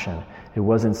passion. It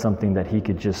wasn't something that he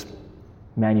could just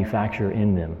manufacture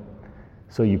in them.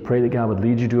 So you pray that God would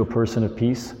lead you to a person of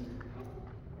peace.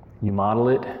 You model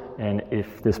it, and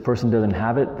if this person doesn't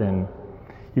have it, then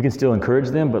you can still encourage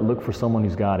them, but look for someone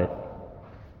who's got it.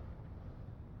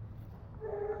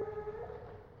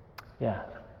 Yeah.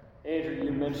 Andrew,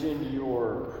 you mentioned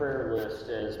your prayer list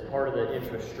as part of the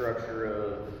infrastructure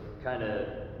of kind of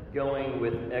going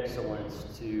with excellence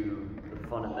to the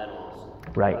fundamentals.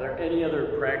 Right. Are there any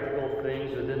other practical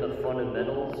things within the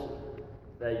fundamentals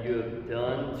that you have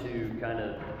done to kind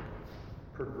of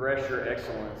progress your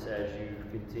excellence as you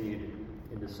continue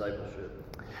in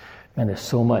discipleship? Man, there's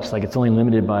so much. Like, it's only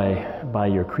limited by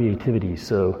your creativity.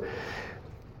 So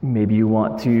maybe you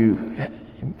want to.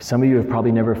 Some of you have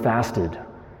probably never fasted.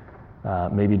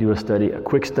 Maybe do a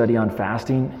quick study on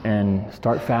fasting, and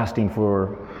start fasting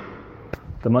for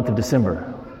the month of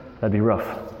December. That'd be rough.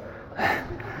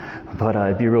 But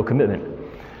it'd be a real commitment.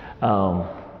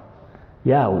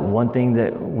 One thing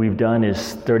that we've done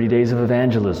is 30 days of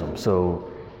evangelism.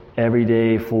 So every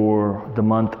day for the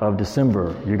month of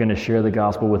December, you're going to share the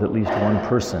gospel with at least one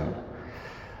person.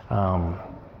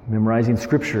 Memorizing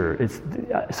scripture.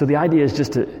 So the idea is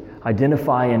just to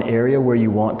identify an area where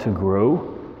you want to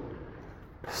grow,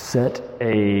 set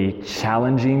a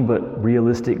challenging but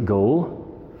realistic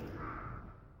goal,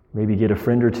 maybe get a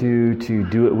friend or two to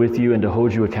do it with you and to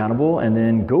hold you accountable, and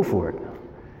then go for it.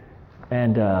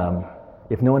 And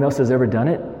if no one else has ever done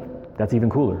it, that's even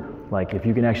cooler. Like, if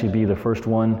you can actually be the first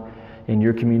one in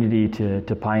your community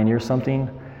to pioneer something,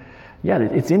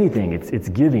 it's anything. It's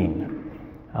giving.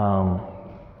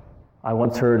 I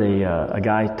once heard a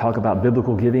guy talk about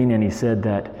biblical giving, and he said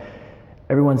that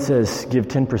everyone says give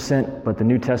 10%, but the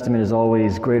New Testament is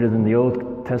always greater than the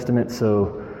Old Testament,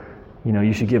 so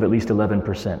you should give at least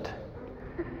 11%.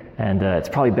 And it's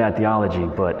probably bad theology,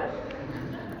 but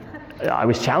I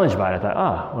was challenged by it. I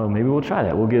thought, well, maybe we'll try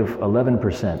that. We'll give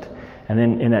 11%. And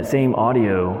then in that same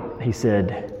audio, he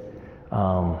said,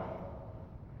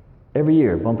 every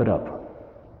year, bump it up.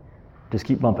 Just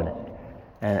keep bumping it.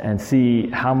 And see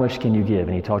how much can you give.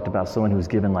 And he talked about someone who's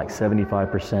given like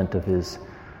 75% of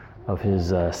his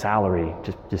salary,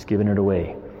 just giving it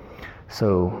away.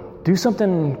 So do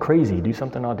something crazy, do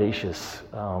something audacious.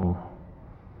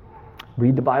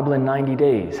 Read the Bible in 90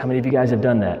 days. How many of you guys have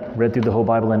done that? Read through the whole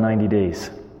Bible in 90 days?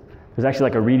 There's actually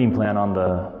like a reading plan on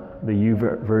the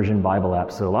YouVersion Bible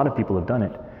app, so a lot of people have done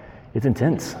it. It's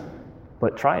intense,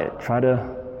 but try it. Try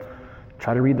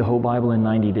to read the whole Bible in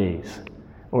 90 days.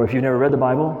 Or if you've never read the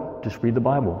Bible, just read the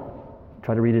Bible.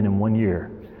 Try to read it in 1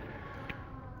 year.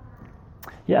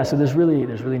 Yeah, so there's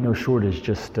really no shortage.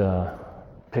 Just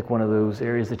pick one of those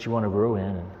areas that you want to grow in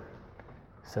and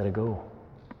set a goal.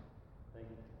 Thank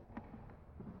you.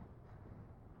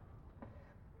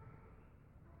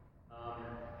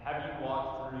 Have you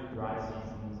walked through dry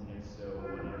seasons, and if so,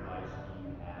 what advice do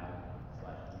you have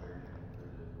 /encouragement for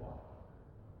this walk?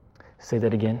 Say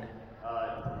that again.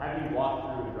 Have you walked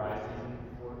through a dry season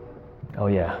before? Oh,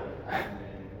 yeah. And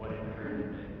what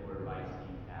encouragement or advice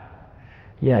do you have?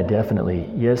 Yeah, definitely.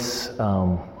 Yes,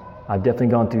 I've definitely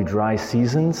gone through dry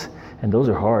seasons, and those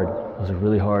are hard. Those are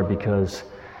really hard because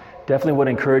definitely what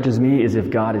encourages me is if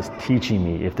God is teaching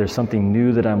me, if there's something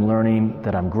new that I'm learning,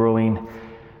 that I'm growing,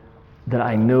 that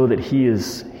I know that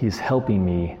He's helping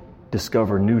me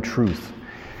discover new truth.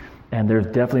 And there's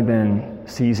definitely been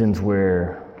seasons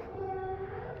where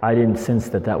I didn't sense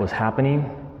that was happening.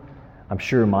 I'm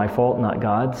sure my fault, not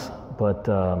God's, but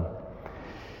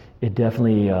it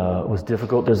definitely was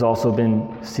difficult. There's also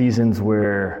been seasons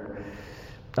where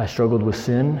I struggled with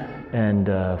sin and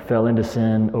fell into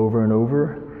sin over and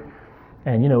over.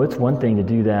 And it's one thing to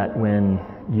do that when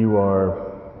you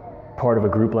are part of a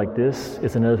group like this.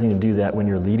 It's another thing to do that when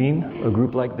you're leading a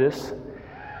group like this.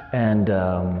 And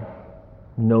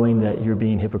knowing that you're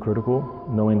being hypocritical,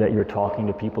 knowing that you're talking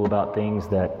to people about things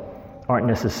that aren't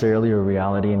necessarily a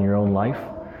reality in your own life,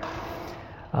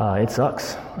 it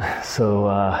sucks. So,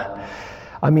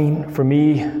 for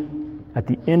me, at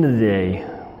the end of the day,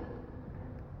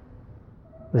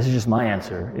 this is just my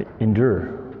answer.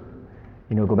 Endure.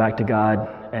 Go back to God,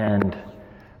 and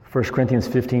 1 Corinthians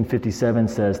 15:57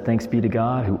 says, "Thanks be to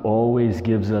God who always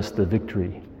gives us the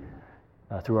victory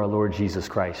through our Lord Jesus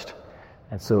Christ."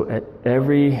 And so at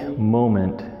every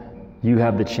moment, you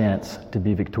have the chance to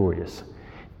be victorious,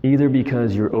 either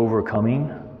because you're overcoming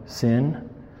sin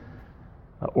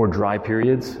or dry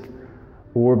periods,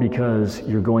 or because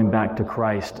you're going back to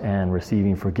Christ and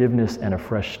receiving forgiveness and a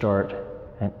fresh start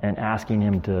and asking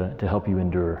Him to help you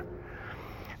endure.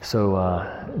 So,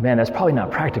 that's probably not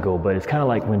practical, but it's kind of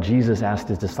like when Jesus asked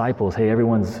His disciples, hey,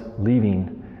 everyone's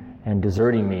leaving and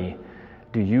deserting me.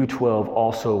 Do you 12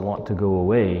 also want to go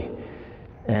away?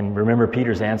 And remember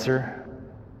Peter's answer?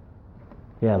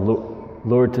 Yeah,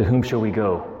 Lord, to whom shall we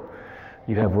go?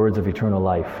 You have words of eternal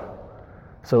life.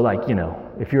 So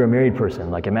if you're a married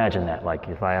person, imagine that.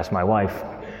 If I ask my wife,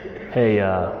 hey,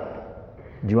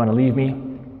 do you want to leave me?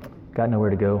 Got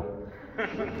nowhere to go.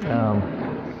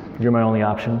 You're my only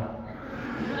option.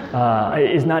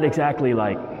 It's not exactly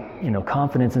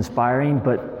confidence inspiring,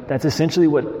 but that's essentially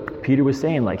what Peter was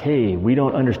saying. Hey, we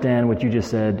don't understand what you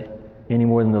just said any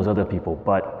more than those other people,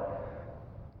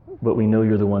 but we know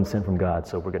you're the one sent from God,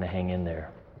 so we're going to hang in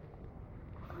there.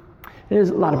 There's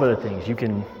a lot of other things. You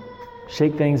can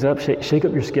shake things up, shake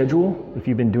up your schedule. If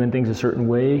you've been doing things a certain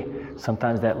way,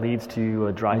 sometimes that leads to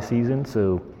a dry season.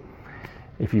 So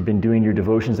if you've been doing your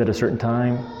devotions at a certain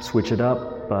time, switch it up.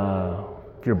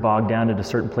 If you're bogged down at a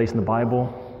certain place in the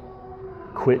Bible,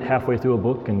 quit halfway through a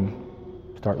book and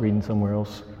start reading somewhere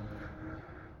else.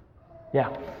 Yeah.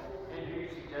 And you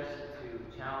suggested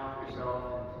to challenge yourself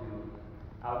and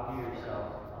to outdo yourself.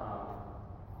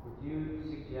 Would you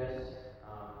suggest,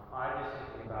 I'm just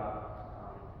thinking about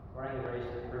running the race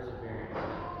with perseverance.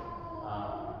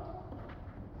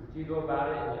 Would you go about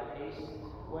it in a paced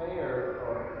way or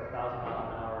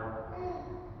 1,000-mile-an-hour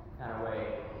kind of way?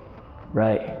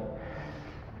 Right.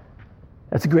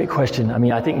 That's a great question.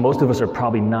 I think most of us are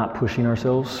probably not pushing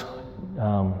ourselves.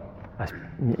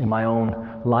 In my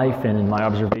own life and in my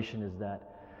observation is that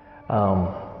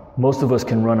most of us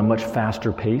can run a much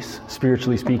faster pace,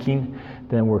 spiritually speaking,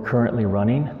 than we're currently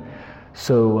running.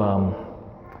 So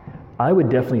I would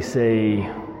definitely say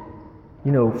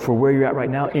for where you're at right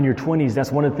now, in your 20s,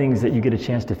 that's one of the things that you get a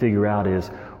chance to figure out is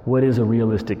what is a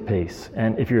realistic pace.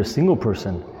 And if you're a single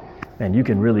person, man, you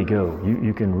can really go.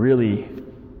 You can really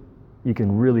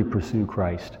pursue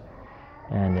Christ.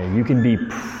 And you can be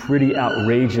pretty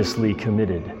outrageously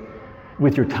committed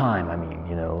with your time. I mean,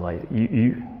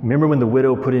 you remember when the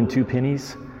widow put in 2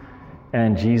 pennies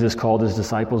and Jesus called his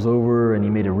disciples over and he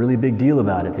made a really big deal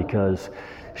about it because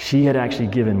she had actually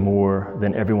given more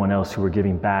than everyone else who were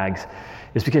giving bags.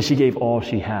 It's because she gave all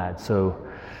she had. So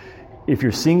if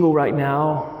you're single right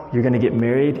now, you're going to get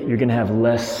married, you're going to have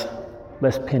less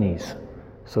pennies,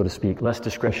 so to speak, less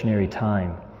discretionary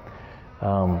time.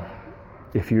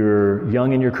 If you're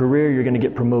young in your career, you're going to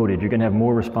get promoted. You're going to have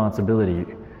more responsibility.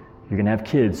 You're going to have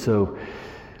kids. So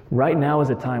right now is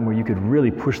a time where you could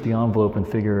really push the envelope and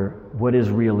figure what is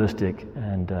realistic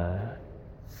and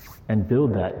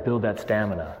build that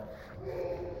stamina.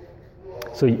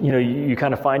 So, you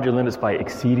kind of find your limits by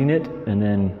exceeding it and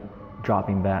then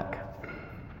dropping back.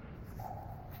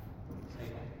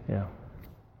 Yeah.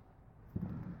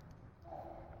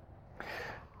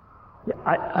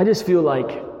 I just feel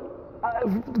like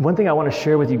one thing I want to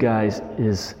share with you guys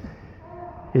is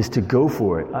to go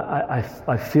for it.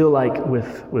 I feel like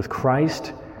with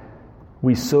Christ,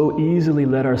 we so easily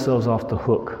let ourselves off the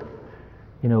hook.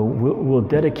 We'll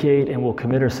dedicate and we'll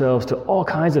commit ourselves to all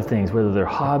kinds of things, whether they're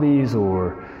hobbies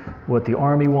or what the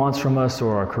Army wants from us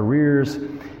or our careers.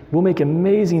 We'll make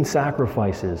amazing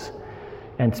sacrifices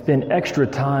and spend extra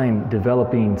time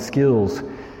developing skills.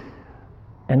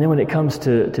 And then when it comes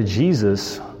to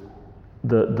Jesus,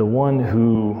 the one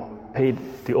who paid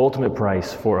the ultimate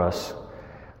price for us,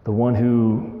 the one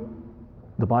who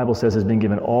the Bible says has been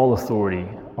given all authority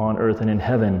on earth and in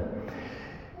heaven,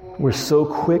 we're so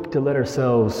quick to let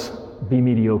ourselves be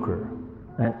mediocre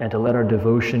and to let our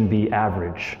devotion be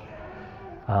average.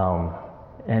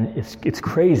 And it's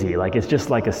crazy. Like it's just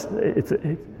like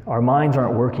our minds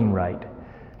aren't working right.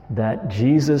 That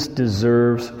Jesus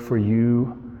deserves for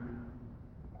you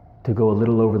to go a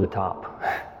little over the top.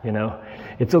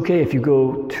 It's okay if you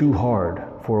go too hard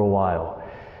for a while.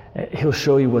 He'll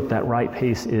show you what that right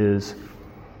pace is.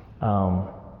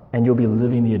 And you'll be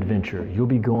living the adventure. You'll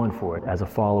be going for it as a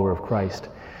follower of Christ.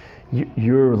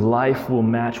 Your life will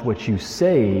match what you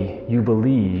say you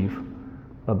believe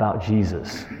about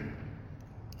Jesus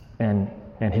and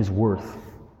his worth.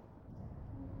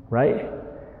 Right?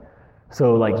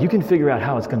 So you can figure out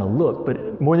how it's going to look,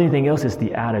 but more than anything else, it's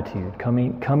the attitude.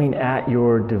 Coming at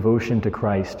your devotion to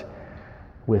Christ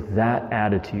with that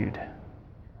attitude,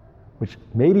 which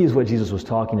maybe is what Jesus was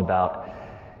talking about.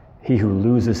 He who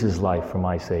loses his life for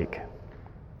my sake.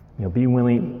 Be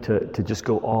willing to just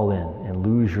go all in and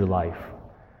lose your life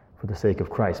for the sake of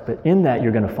Christ. But in that,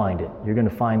 you're going to find it. You're going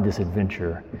to find this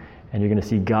adventure, and you're going to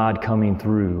see God coming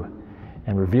through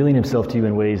and revealing himself to you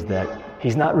in ways that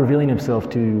he's not revealing himself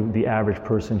to the average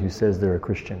person who says they're a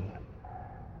Christian.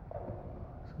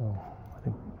 So, I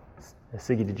think,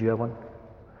 Siggy, did you have one?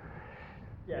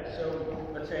 Yeah, so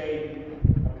let's say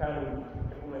I'm kind of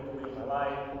implementing my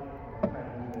life, kind of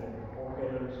doing the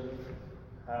formulas,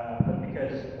 but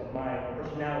because of my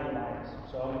personality bias,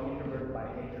 so I'm an introvert by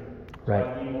nature. Right.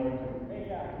 So I need more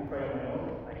into, I can pray on my own,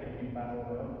 I can read my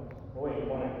own. Oh wait, you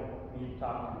want me to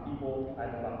talk to people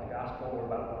either about the gospel or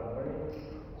about what I'm learning?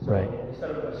 So right.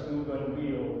 Instead of a smooth gun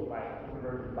wheel, my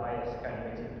introverted bias kind of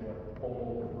makes it into a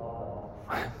whole ball.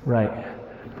 Right.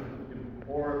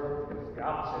 Or it's the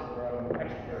opposite, where I'm an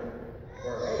extrovert,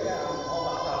 where, hey, yeah, I'm all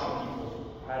about talking to people,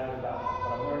 either about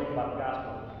what I'm learning about the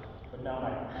gospel, but now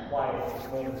my quiet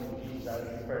moments with Jesus out of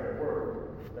the prayer word,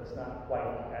 that's not quite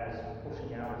as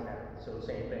pushing out as that. So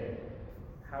same thing.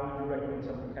 How would you recommend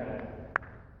something kind of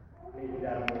maybe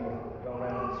that more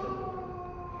well-rounded circle?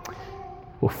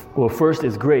 Well, first,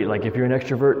 it's great. Like if you're an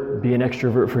extrovert, be an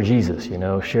extrovert for Jesus.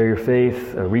 Share your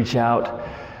faith, reach out.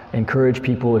 Encourage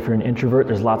people. If you're an introvert,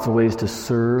 there's lots of ways to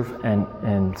serve,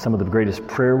 and some of the greatest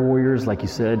prayer warriors, like you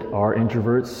said, are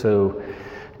introverts. So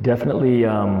definitely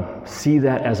see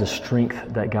that as a strength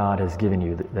that God has given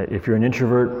you. That if you're an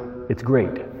introvert, it's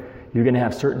great. You're going to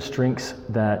have certain strengths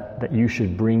that you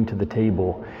should bring to the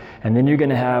table. And then you're going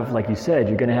to have, like you said,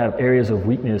 you're going to have areas of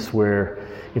weakness where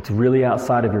it's really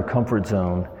outside of your comfort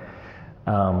zone.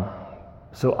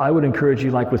 So I would encourage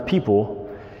you, like with people,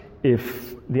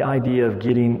 if the idea of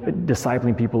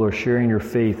discipling people or sharing your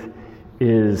faith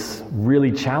is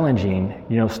really challenging,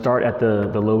 start at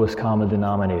the lowest common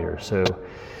denominator. So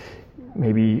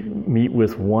maybe meet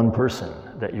with one person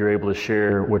that you're able to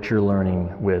share what you're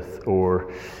learning with.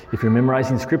 Or if you're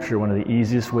memorizing scripture, one of the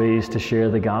easiest ways to share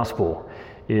the gospel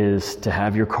is to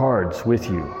have your cards with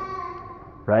you,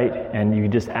 right? And you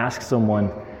just ask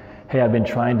someone, hey, I've been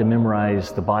trying to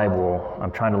memorize the Bible.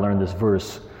 I'm trying to learn this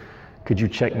verse. Could you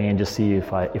check me and just see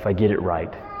if I get it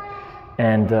right?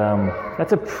 And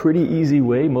that's a pretty easy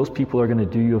way. Most people are going to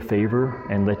do you a favor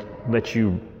and let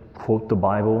you quote the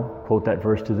Bible, quote that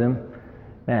verse to them.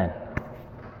 Man,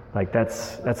 like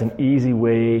that's an easy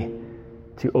way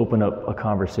to open up a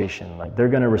conversation. Like they're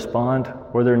going to respond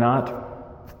or they're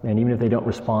not. And even if they don't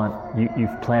respond,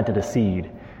 you've planted a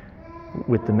seed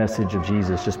with the message of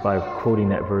Jesus just by quoting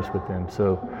that verse with them.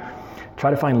 So try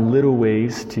to find little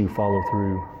ways to follow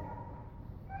through.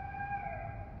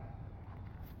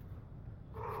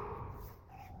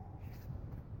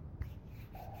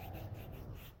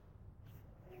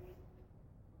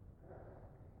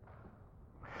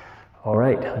 All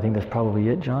right, I think that's probably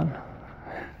it, John.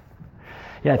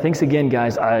 Yeah, thanks again,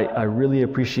 guys. I really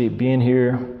appreciate being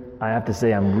here. I have to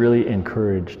say I'm really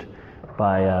encouraged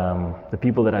by the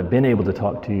people that I've been able to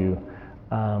talk to.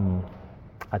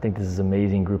 I think this is an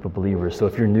amazing group of believers. So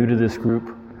if you're new to this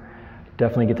group,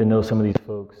 definitely get to know some of these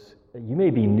folks. You may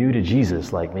be new to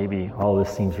Jesus, like maybe all this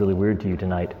seems really weird to you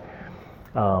tonight.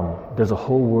 There's a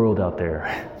whole world out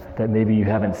there that maybe you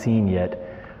haven't seen yet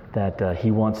that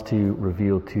he wants to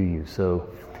reveal to you. So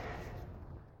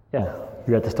yeah,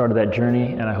 you're at the start of that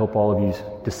journey, and I hope all of you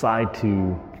decide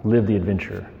to live the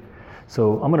adventure.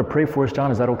 So I'm going to pray for us,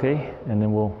 John. Is that okay? And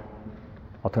then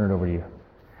I'll turn it over to you.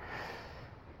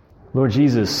 Lord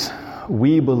Jesus,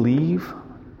 we believe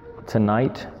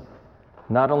tonight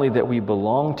not only that we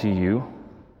belong to you,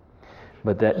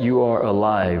 but that you are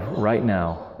alive right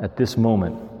now at this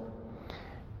moment.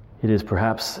 It is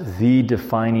perhaps the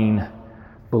defining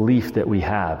belief that we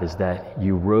have, is that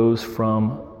you rose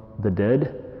from the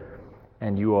dead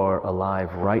and you are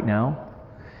alive right now.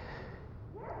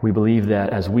 We believe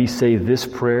that as we say this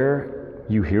prayer,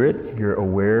 you hear it, you're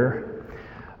aware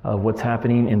of what's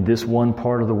happening in this one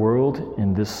part of the world,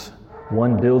 in this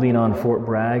one building on Fort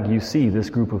Bragg. You see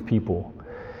this group of people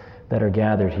that are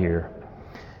gathered here.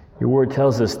 Your word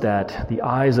tells us that the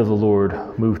eyes of the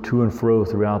Lord move to and fro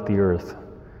throughout the earth,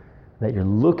 that you're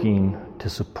looking to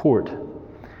support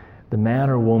the man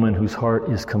or woman whose heart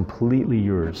is completely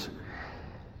yours.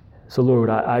 So Lord,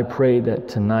 I pray that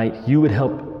tonight you would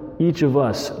help each of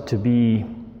us to be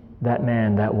that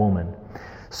man, that woman,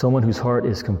 someone whose heart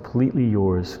is completely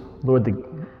yours. Lord,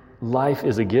 the life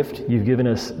is a gift. You've given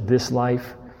us this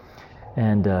life,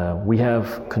 and we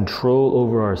have control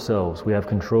over ourselves. We have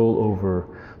control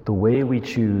over the way we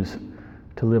choose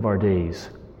to live our days.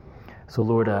 So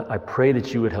Lord, I pray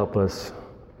that you would help us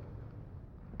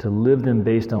to live them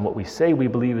based on what we say we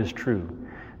believe is true,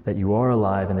 that you are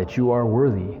alive and that you are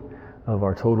worthy of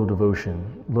our total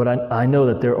devotion. Lord, I know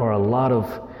that there are a lot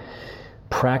of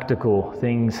practical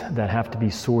things that have to be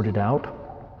sorted out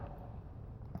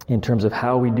in terms of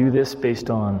how we do this based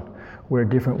on where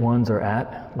different ones are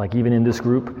at, like even in this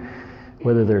group,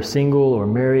 whether they're single or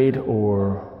married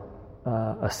or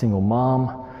a single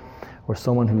mom or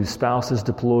someone whose spouse is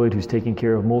deployed, who's taking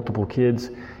care of multiple kids.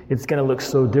 It's going to look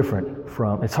so different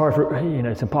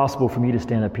it's impossible for me to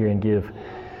stand up here and give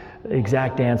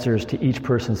exact answers to each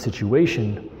person's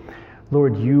situation.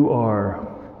 Lord, you are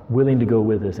willing to go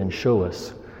with us and show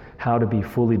us how to be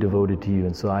fully devoted to you.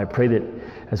 And so I pray that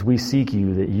as we seek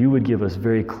you, that you would give us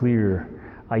very clear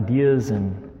ideas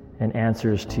and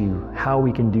answers to how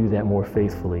we can do that more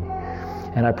faithfully.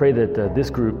 And I pray that this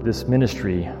group, this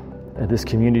ministry, this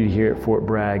community here at Fort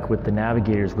Bragg with the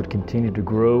Navigators would continue to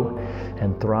grow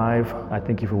and thrive. I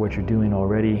thank you for what you're doing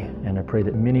already, and I pray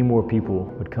that many more people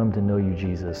would come to know you,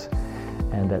 Jesus,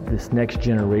 and that this next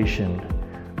generation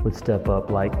would step up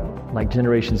like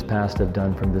generations past have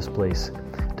done from this place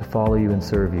to follow you and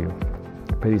serve you.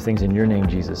 I pray these things in your name,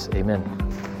 Jesus. Amen.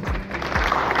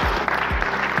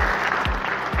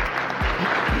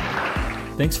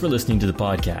 Thanks for listening to the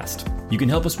podcast. You can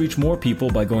help us reach more people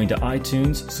by going to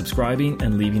iTunes, subscribing,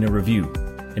 and leaving a review.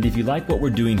 And if you like what we're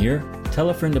doing here,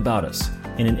 tell a friend about us.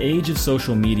 In an age of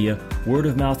social media, word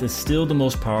of mouth is still the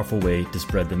most powerful way to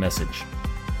spread the message.